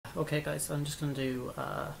Okay guys, so I'm just going to do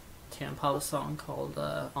a Tame Impala song called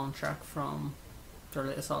On Track from their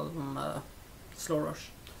latest album, Slow Rush.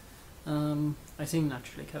 I seen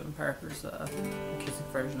naturally Kevin Parker's acoustic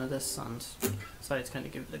version of this and decided to kind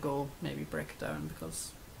of give it a go, maybe break it down,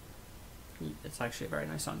 because it's actually a very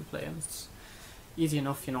nice song to play and it's easy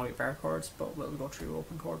enough, you know your bar chords, but we'll go through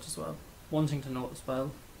open chords as well. One thing to note as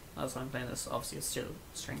well, as I'm playing this, obviously it's still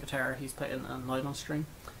string guitar, he's playing a nylon string.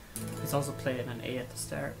 He's also playing an A at the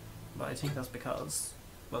start, but I think that's because,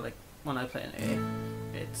 well, like when I play an A,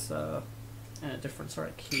 it's in a different sort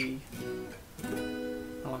of key,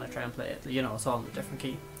 and when I try and play it, you know, it's all in a different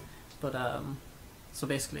key. But so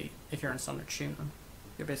basically, if you're in standard tuning,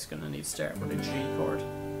 you're basically going to need to start with a G chord,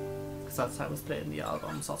 because that's how it's played in the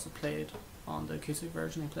album. It's also played on the acoustic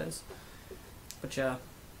version he plays. But yeah,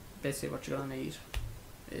 basically what you're going to need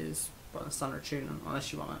is, well, a standard tuning,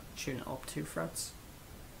 unless you want to tune it up 2 frets.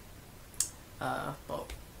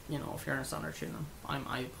 But you know, if you're in a standard tuning,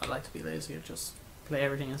 I like to be lazy and just play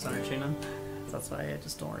everything in standard tuning. That's why I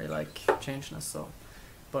just don't really like changing this. So,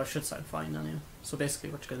 but it should sound fine anyway. So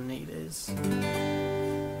basically, what you're gonna need is you're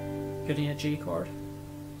gonna need a G chord.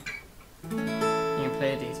 You can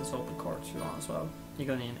play these as open chords if you want as well. You're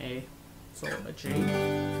gonna need an A, so a G,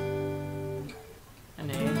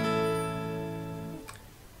 an A.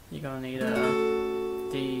 You're gonna need a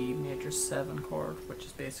Dmaj7 chord, which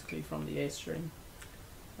is basically from the A string.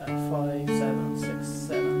 5, 7, 6,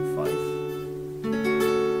 7, 5.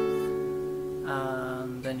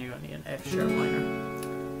 And then you're gonna need an F sharp minor.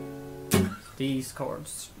 These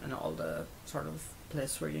chords and all the sort of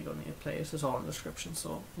place where you're gonna need to play it is all in the description,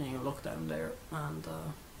 so you can look down there and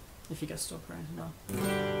if you get stuck or anything like that.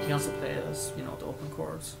 You can also play it as, you know, the open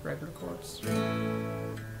chords, regular chords.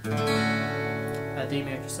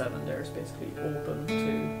 Dmaj7 there is basically open 2, 2,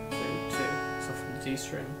 2. So from the D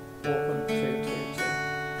string, open 2, 2,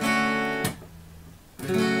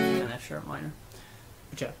 2. And F sharp minor.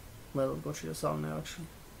 But yeah, we'll go through the song now actually.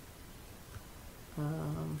 So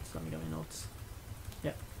let me get my notes.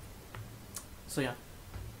 Yeah. So yeah,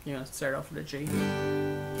 you're gonna start off with a G.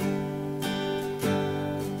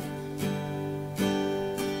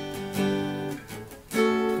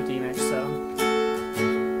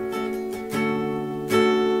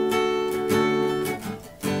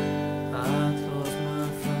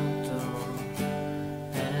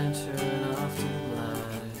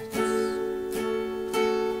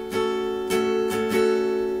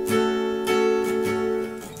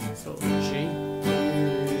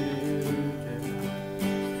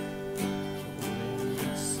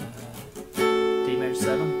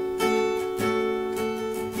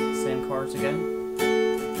 Same chords again.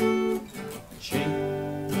 G.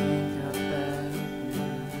 Ain't got bad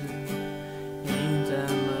news. Ain't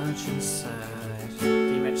that much inside.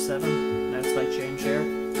 Dmaj7. Now it's like change here.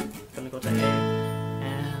 Gonna go to A.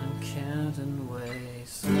 And I'm counting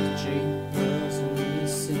ways. G wasn't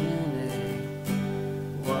listening.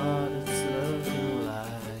 What it's looking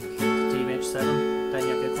like. Dmaj7. Then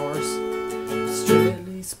you have your chorus.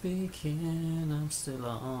 Strictly speaking, I'm still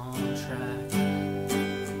on track,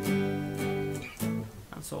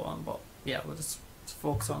 and so on. But yeah, we'll just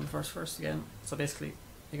focus on the first verse again. So basically,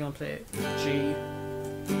 you're gonna play G,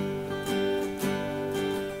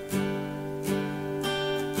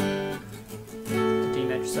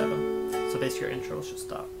 Dmaj7. So basically, your intro is just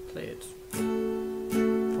that played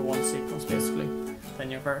for one sequence, basically.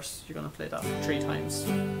 Then your verse, you're gonna play that 3 times.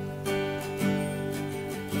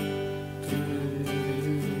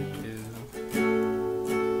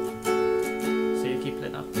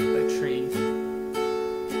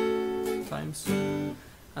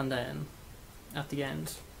 And then at the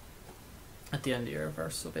end of your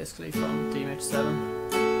verse, so basically from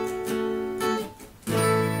Dmaj7,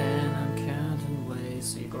 and I'm counting ways,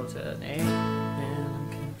 so you go to an A,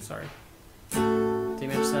 and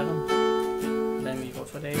Dmaj7, then you go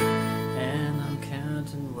to an A, and I'm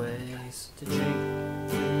counting ways to G.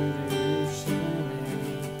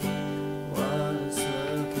 What it's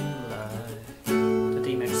looking like, to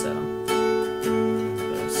Dmaj7.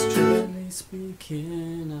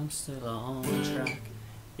 Speaking, I'm still on track.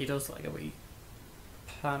 He does like a wee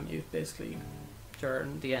palm mute basically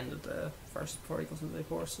during the end of the verse before he goes into the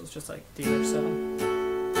chorus, so it's just like Dmaj7.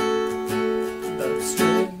 But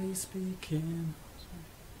strictly speaking,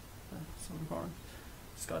 something important.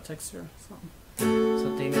 Just got a text here. So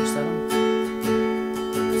Dmaj7.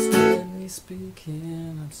 Strictly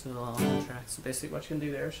speaking, I'm still on track. So basically, what you can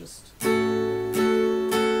do there is just and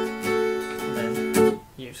then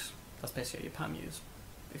mute. That's basically your palm mute.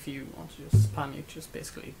 If you want to just palm mute, just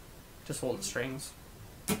basically just hold the strings.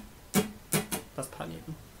 That's palm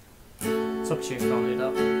muting. It's up to you if you want to do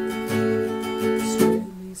that.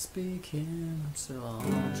 speaking, I'm still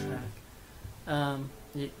on track.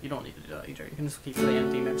 You don't need to do that either. You can just keep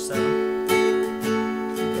playing Dmaj7.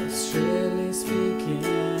 But strictly speaking,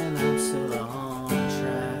 I'm still on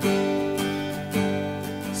track.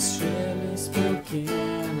 Strictly speaking,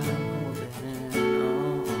 I'm holding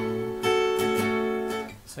on.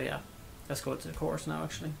 So yeah, let's go to the chorus now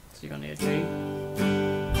actually. So you're gonna need a G.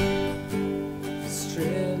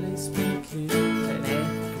 Strictly speaking, then A,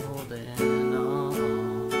 holding on.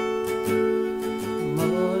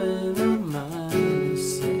 More than a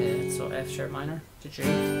mindset. So F sharp minor to G. G,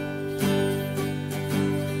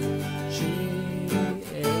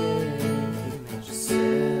 A, D major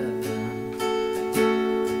 7.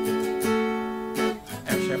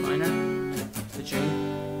 F sharp minor to G.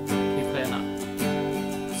 Keep playing that.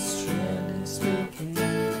 Strictly speaking,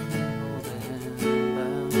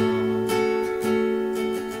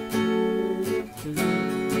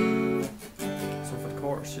 so for the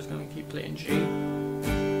chorus, just going to keep playing G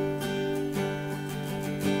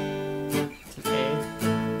to A,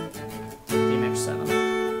 Dmaj7,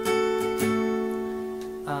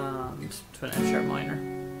 and to an F sharp minor.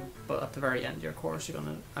 But at the very end of your chorus, you're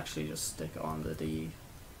going to actually just stick on the D,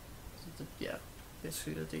 yeah,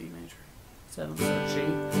 basically the D major 7, so G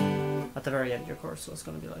at the very end of your chorus. So it's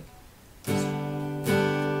going to be like,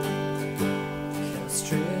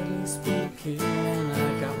 strictly speaking,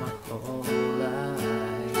 I got my whole life.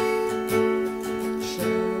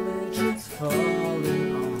 Surely just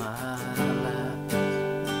falling on my lap.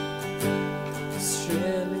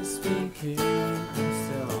 Strictly speaking, I'm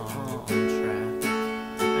still on track.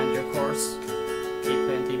 And your chorus, keep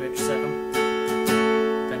playing Dmaj7.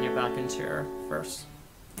 Then you're back into your verse.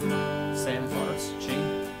 Same chorus, G.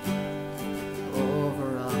 Over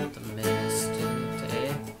optimistic to A,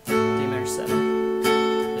 Dmaj7.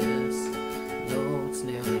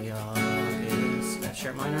 F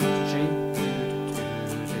sharp minor to G,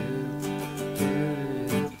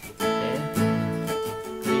 A,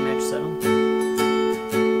 Dmaj7,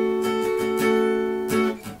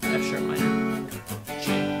 F sharp minor, G.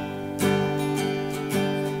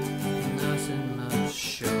 Nothing much to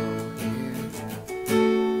show here.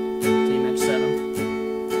 Dmaj7,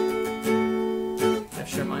 F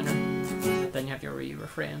sharp minor. Then you have your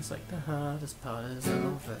refrains like the hardest part is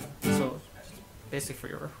over. So basically for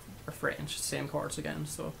your refrain, same chords again.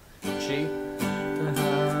 So G, the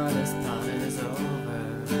hardest part is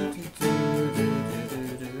over.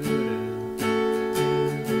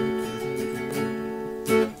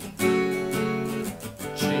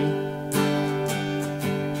 G,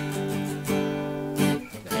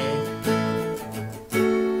 A,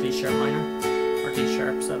 D sharp minor, or D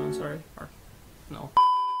sharp 7, sorry, or no.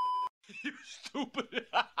 You stupid.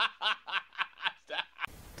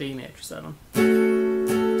 Dmaj7.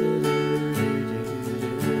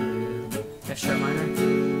 F sharp minor,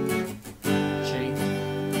 G.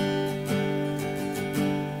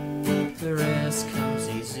 The rest comes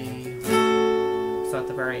easy. So at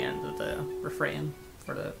the very end of the refrain,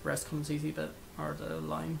 for the rest comes easy bit, or the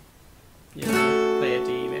line, you play a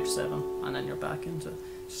Dmaj7, and then you're back into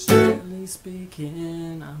strictly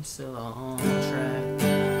speaking, I'm still on track.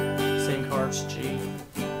 Same chords, G,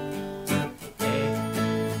 A,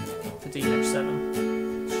 to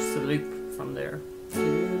Dmaj7. Just a loop from there.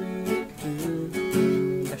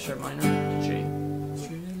 F sharp minor to G.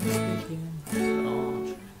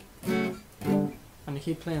 And you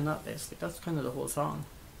keep playing that basically. That's kind of the whole song.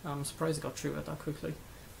 I'm surprised I got through it that quickly.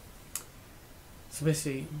 So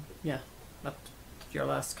basically, yeah, that's your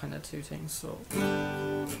last kind of two things. So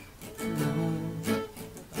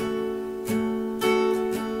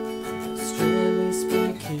strictly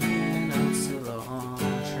speaking, I'm still on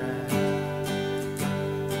track.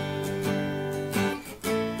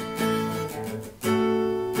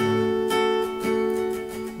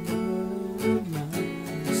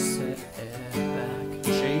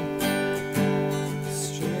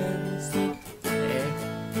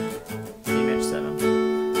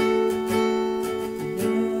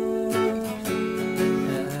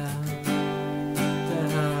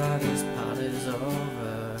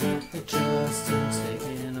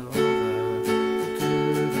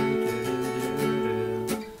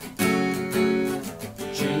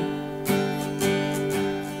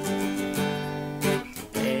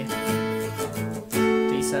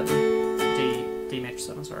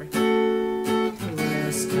 Dmaj7, sorry. The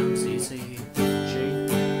rest comes easy. G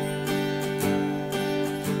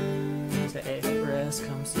to A. Rest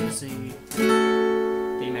comes easy.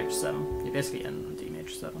 Dmaj7. You basically end on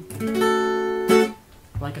Dmaj7.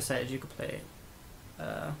 Like I said, you could play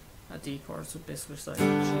a D chord, so basically it's like G.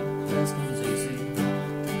 Rest comes easy.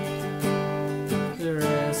 The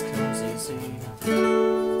rest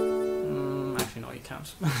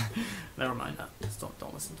can't. Never mind that. Just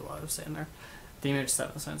don't listen to what I was saying there.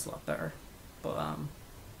 Dmaj7 sounds a lot better. But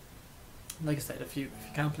like I said, if you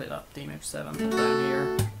can't play that Dmaj7 down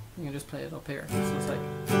here, you can just play it up here. So it's like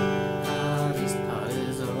this part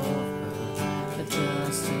is over,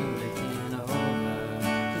 just licking over.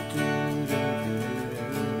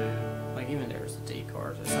 Like even there's a D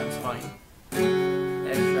chord, it sounds fine.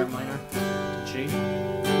 F sharp minor, G.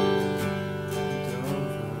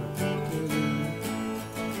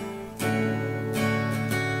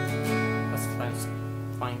 That sounds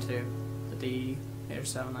fine too. The D major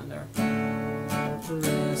 7 in there. The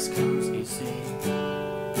rest comes easy.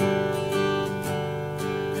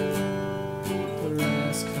 The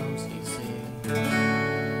rest comes easy.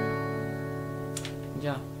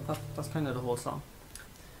 Yeah, that's kind of the whole song.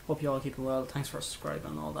 Hope you all keeping well. Thanks for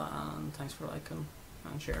subscribing and all that, and thanks for liking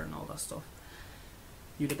and sharing all that stuff.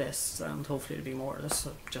 You the best, and hopefully there'll be more of this.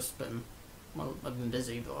 I've just been, well, I've been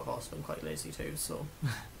busy, but I've also been quite lazy too, so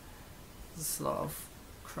there's a lot of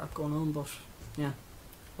crap going on, but yeah,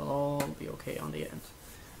 we'll all be okay on the end.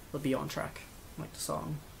 We'll be on track, like the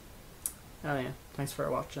song. Yeah, thanks for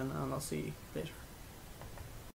watching, and I'll see you later.